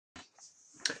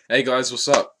Hey guys, what's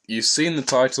up? You've seen the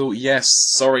title. Yes,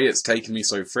 sorry it's taken me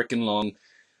so freaking long.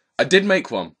 I did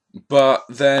make one, but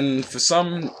then for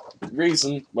some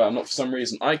reason, well, not for some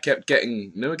reason, I kept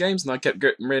getting newer games and I kept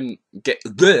getting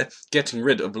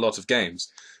rid of a lot of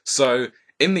games. So,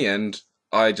 in the end,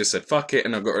 I just said fuck it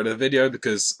and I got rid of the video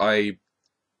because I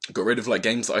got rid of like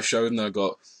games that I showed and I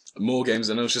got more games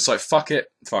and I was just like fuck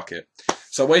it, fuck it.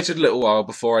 So I waited a little while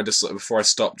before I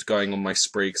stopped going on my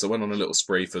spree because I went on a little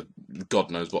spree for God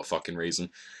knows what fucking reason.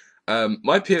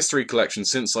 My PS3 collection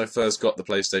since I first got the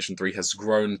PlayStation 3 has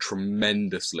grown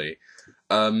tremendously.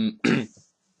 Um,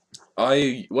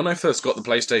 when I first got the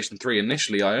PlayStation 3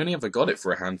 initially, I only ever got it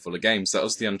for a handful of games. That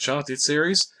was the Uncharted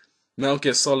series, Metal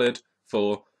Gear Solid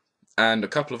 4, and a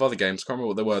couple of other games. Can't remember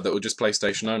what they were that were just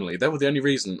PlayStation only. They were the only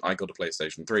reason I got a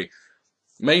PlayStation 3.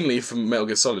 Mainly from Metal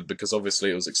Gear Solid because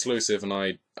obviously it was exclusive and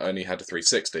I only had a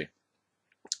 360.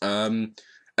 And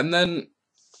then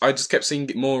I just kept seeing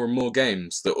more and more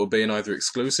games that were being either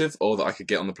exclusive or that I could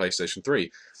get on the PlayStation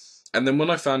 3. And then when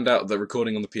I found out that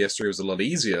recording on the PS3 was a lot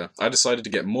easier, I decided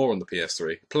to get more on the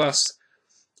PS3. Plus,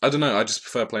 I don't know, I just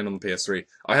prefer playing on the PS3.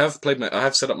 I have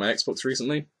set up my Xbox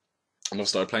recently, and I've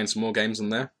started playing some more games on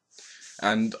there.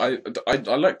 And I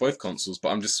like both consoles, but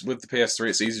I'm just with the PS3.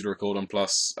 It's easy to record on.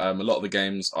 Plus, a lot of the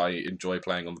games I enjoy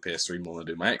playing on the PS3 more than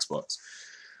I do my Xbox.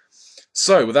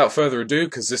 So, without further ado,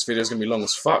 because this video is going to be long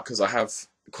as fuck, because I have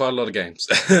quite a lot of games.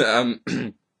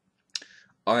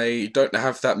 I don't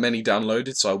have that many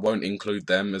downloaded, so I won't include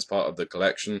them as part of the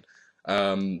collection.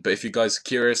 But if you guys are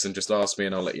curious, then just ask me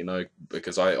and I'll let you know,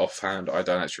 because offhand, I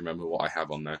don't actually remember what I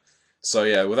have on there. So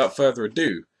yeah, without further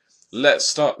ado, let's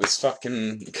start this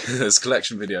fucking this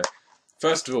collection video.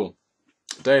 First of all,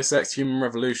 Deus Ex Human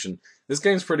Revolution. This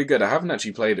game's pretty good. I haven't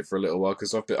actually played it for a little while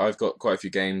because I've got quite a few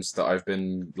games that I've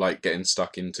been like getting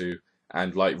stuck into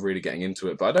and like really getting into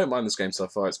it. But I don't mind this game so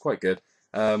far. It's quite good.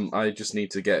 I just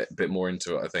need to get a bit more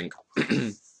into it, I think.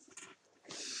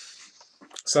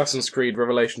 Assassin's Creed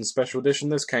Revelation Special Edition.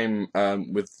 This came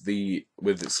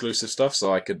with exclusive stuff,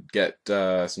 so I could get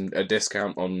a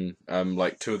discount on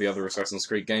like 2 of the other Assassin's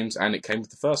Creed games, and it came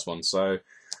with the first one. So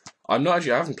I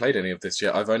haven't played any of this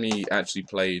yet. I've only actually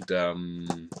played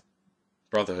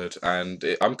Brotherhood, and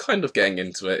I'm kind of getting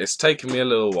into it. It's taken me a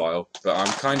little while, but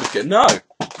I'm kind of getting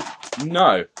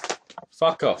no,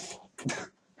 fuck off.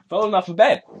 Falling off of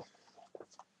bed.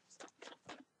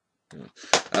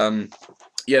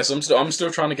 Yeah, so I'm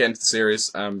still trying to get into the series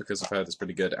because I've heard it's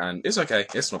pretty good and it's okay.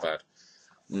 It's not bad.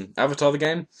 Avatar the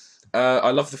game.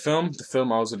 I love the film. The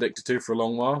film I was addicted to for a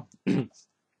long while,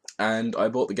 and I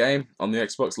bought the game on the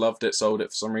Xbox. Loved it. Sold it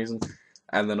for some reason,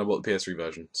 and then I bought the PS3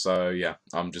 version. So yeah,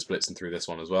 I'm just blitzing through this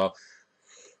one as well.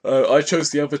 I chose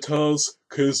the avatars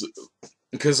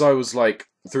because I was like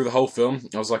through the whole film.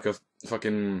 I was like a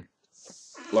fucking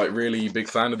like really big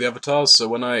fan of the avatars. So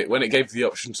when it gave the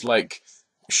option to like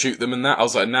shoot them and that, I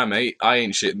was like, nah mate, I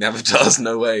ain't shitting the avatars,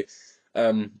 no way.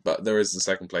 But there is the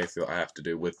second playthrough that I have to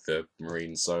do with the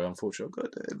Marines, so unfortunately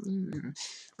I've got it.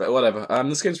 But whatever,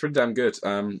 this game's pretty damn good,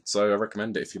 so I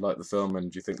recommend it if you like the film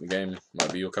and you think the game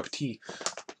might be your cup of tea.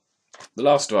 The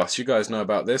Last of Us, you guys know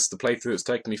about this. The playthrough has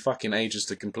taken me fucking ages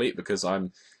to complete because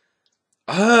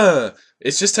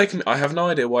it's just taken me. I have no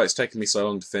idea why it's taken me so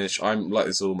long to finish. I'm like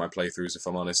this all my playthroughs, if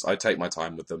I'm honest. I take my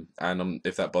time with them, and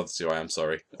if that bothers you, I am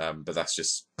sorry. But that's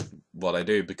just what I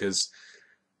do because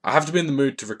I have to be in the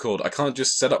mood to record. I can't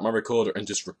just set up my recorder and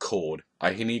just record.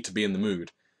 I need to be in the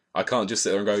mood. I can't just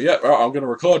sit there and go, yeah, right, I'm going to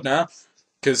record now.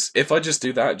 Because if I just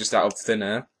do that, just out of thin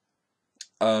air,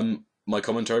 my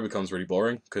commentary becomes really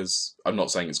boring. Because I'm not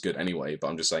saying it's good anyway, but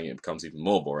I'm just saying it becomes even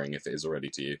more boring if it is already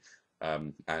to you.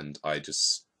 And I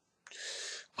just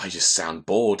sound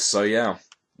bored, so yeah.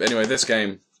 But anyway, this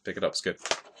game, pick it up, it's good.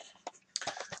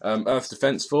 Earth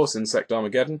Defense Force, Insect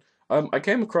Armageddon. I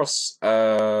came across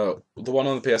the one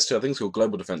on the PS2, I think it's called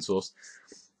Global Defense Force,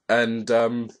 and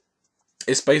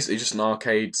it's basically just an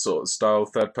arcade sort of style,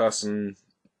 third-person,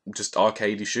 just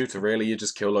arcadey shooter, really. You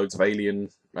just kill loads of alien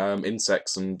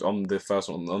insects, and on the first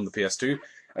one, on the PS2,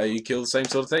 you kill the same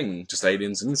sort of thing, just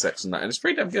aliens and insects and that, and it's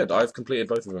pretty damn good. I've completed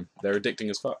both of them. They're addicting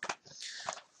as fuck.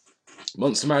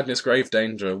 Monster Madness Grave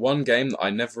Danger, one game that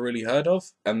I never really heard of,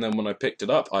 and then when I picked it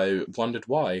up, I wondered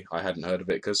why I hadn't heard of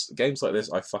it, because games like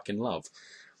this I fucking love.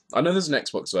 I know there's an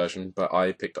Xbox version, but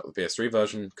I picked up the PS3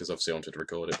 version, because obviously I wanted to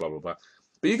record it, blah blah blah.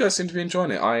 But you guys seem to be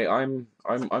enjoying it. I'm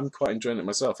quite enjoying it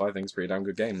myself. I think it's a pretty damn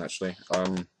good game, actually.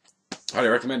 Highly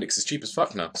recommend it, because it's cheap as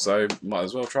fuck now, so might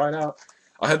as well try it out.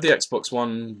 I heard the Xbox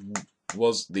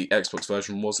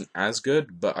version wasn't as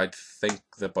good, but I think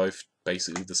they're both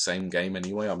basically the same game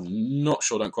anyway. I'm not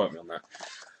sure, don't quote me on that.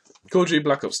 Call of Duty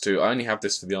Black Ops 2, I only have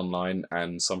this for the online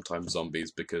and sometimes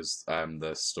zombies because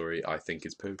the story I think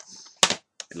is poo.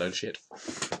 A load of shit.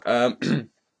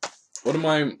 One of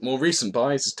my more recent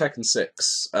buys is Tekken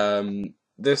 6.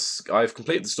 I've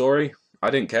completed the story. I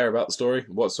didn't care about the story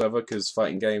whatsoever because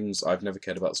fighting games, I've never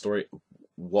cared about the story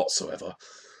whatsoever.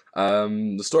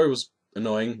 The story was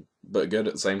annoying but good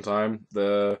at the same time.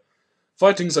 The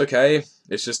fighting's okay.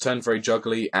 It's just turned very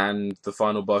juggly, and the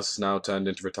final boss is now turned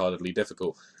into retardedly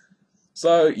difficult.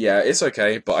 So yeah, it's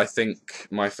okay, but I think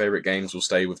my favourite games will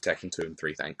stay with Tekken 2 and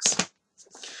 3, thanks.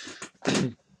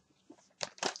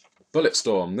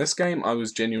 Bulletstorm. This game I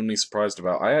was genuinely surprised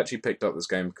about. I actually picked up this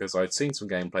game because I'd seen some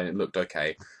gameplay and it looked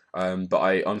okay, but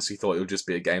I honestly thought it would just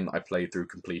be a game that I played through,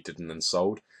 completed, and then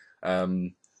sold,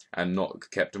 and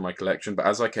not kept in my collection. But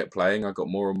as I kept playing, I got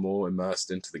more and more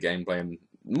immersed into the gameplay, and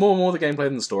more the gameplay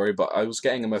than the story, but I was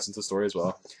getting immersed into the story as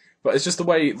well. But it's just the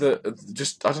way that,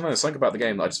 I don't know, it's something about the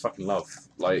game that I just fucking love.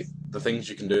 Like, the things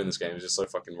you can do in this game is just so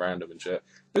fucking random and shit.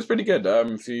 It's pretty good.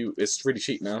 It's really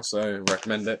cheap now, so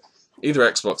recommend it. Either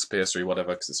Xbox, PS3, whatever,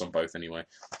 because it's on both anyway.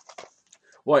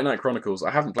 White Knight Chronicles. I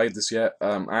haven't played this yet.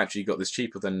 I actually got this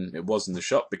cheaper than it was in the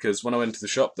shop, because when I went to the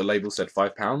shop, the label said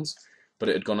 £5, but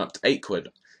it had gone up to £8.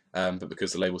 But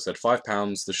because the label said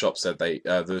 £5, the shop said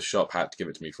the shop had to give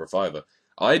it to me for a £5.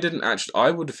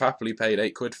 I would have happily paid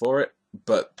 £8 for it,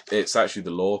 but it's actually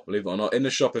the law, believe it or not. In the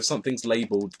shop, if something's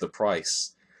labelled the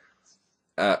price,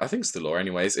 I think it's the law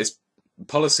anyways, it's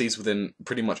policies within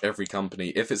pretty much every company.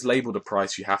 If it's labelled a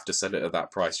price, you have to sell it at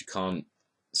that price. You can't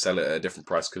sell it at a different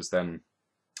price, because then,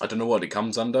 I don't know what it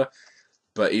comes under,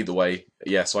 but either way,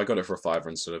 yeah, so I got it for a £5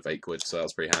 instead of £8, so that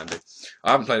was pretty handy.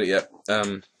 I haven't played it yet.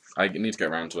 I need to get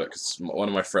around to it, because when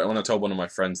I told one of my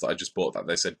friends that I just bought that,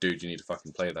 they said, dude, you need to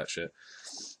fucking play that shit.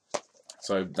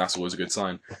 So that's always a good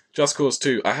sign. Just Cause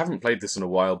 2, I haven't played this in a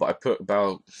while, but I put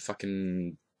about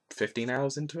fucking 15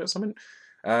 hours into it or something.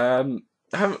 I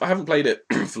haven't played it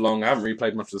for long. I haven't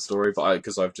replayed much of the story, but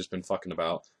because I've just been fucking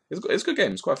about. It's a good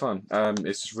game. It's quite fun.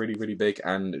 It's just really, really big,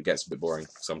 and it gets a bit boring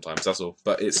sometimes. That's all.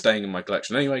 But it's staying in my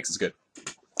collection anyway, because it's good.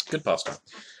 Good pastime.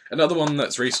 Another one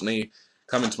that's recently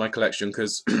come into my collection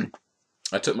because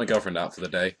I took my girlfriend out for the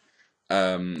day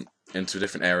into a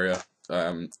different area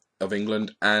of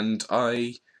England, and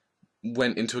I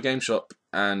went into a game shop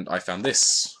and I found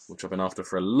this, which I've been after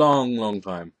for a long, long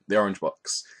time. The Orange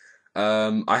Box.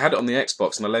 I had it on the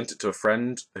Xbox and I lent it to a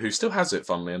friend who still has it,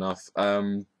 funnily enough.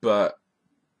 But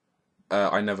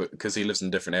I never, because he lives in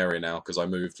a different area now, because I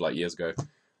moved like years ago.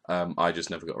 I just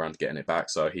never got around to getting it back,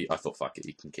 so I thought, fuck it,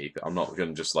 he can keep it. I'm not going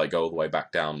to just like go all the way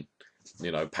back down,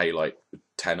 you know, pay like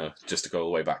 £10 just to go all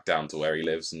the way back down to where he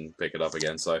lives and pick it up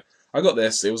again. So I got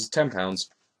this. It was £10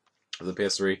 for the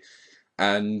PS3,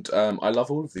 and I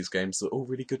love all of these games. They're all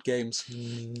really good games.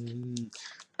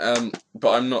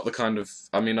 But I'm not the kind of,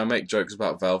 I mean, I make jokes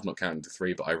about Valve not counting the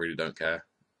 3, but I really don't care.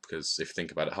 Because if you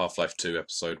think about it, Half-Life 2,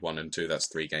 Episode 1 and 2, that's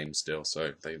 3 games still,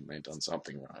 so they've done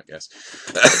something right, I guess.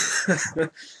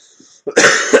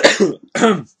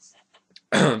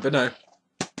 But no,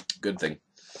 good thing.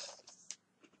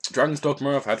 Dragon's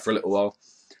Dogma I've had for a little while.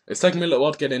 It's taken me a little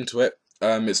while to get into it.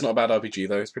 It's not a bad RPG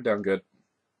though, it's pretty damn good.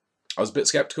 I was a bit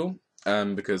skeptical,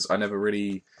 because I never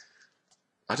really,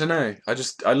 I don't know,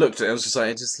 I looked at it, I was just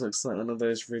like, it just looks like one of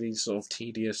those really sort of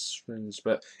tedious things,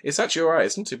 but it's actually alright,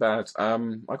 it's not too bad.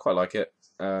 I quite like it.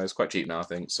 It's quite cheap now, I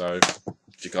think, so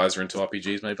if you guys are into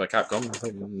RPGs made by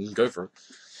Capcom, go for it.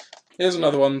 Here's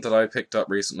another one that I picked up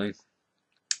recently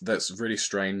that's really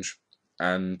strange,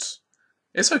 and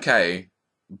it's okay,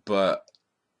 but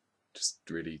just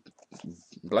really,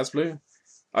 BlazBlue?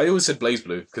 I always said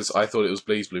BlazBlue, because I thought it was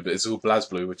BlazBlue, but it's all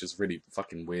BlazBlue, which is a really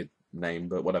fucking weird name,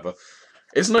 but whatever.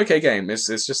 It's an okay game. It's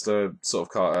just a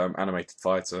sort of animated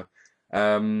fighter.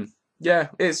 Yeah,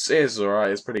 it's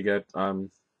alright. It's pretty good.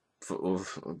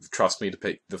 Trust me to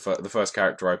pick the first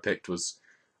character I picked was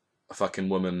a fucking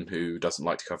woman who doesn't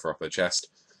like to cover up her chest.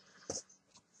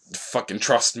 Fucking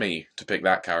trust me to pick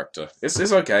that character. It's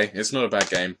okay. It's not a bad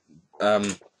game.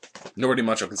 Not really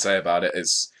much I can say about it.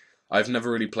 I've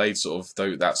never really played sort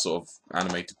of that sort of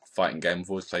animated fighting game. I've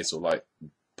always played sort of like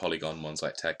polygon ones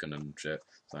like Tekken and shit.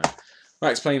 So.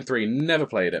 Max Payne 3, never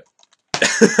played it.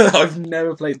 I've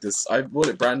never played this. I bought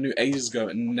it brand new ages ago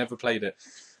and never played it.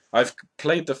 I've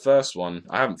played the first one.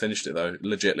 I haven't finished it though,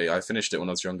 legitly. I finished it when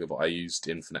I was younger, but I used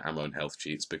infinite ammo and health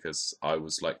cheats because I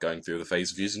was like going through the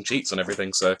phase of using cheats and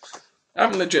everything, so I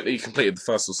haven't legitimately completed the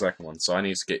first or second one, so I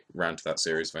need to get around to that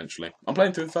series eventually. I'm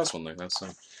playing through the first one though, that's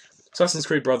Assassin's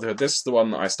Creed Brotherhood. This is the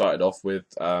one that I started off with.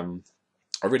 I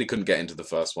really couldn't get into the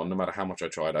first one, no matter how much I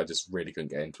tried, I just really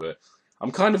couldn't get into it.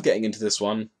 I'm kind of getting into this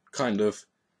one, kind of.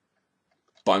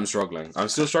 but I'm struggling. I'm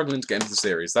still struggling to get into the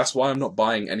series. That's why I'm not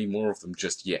buying any more of them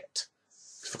just yet.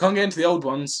 If I can't get into the old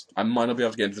ones, I might not be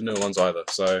able to get into the new ones either.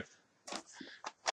 So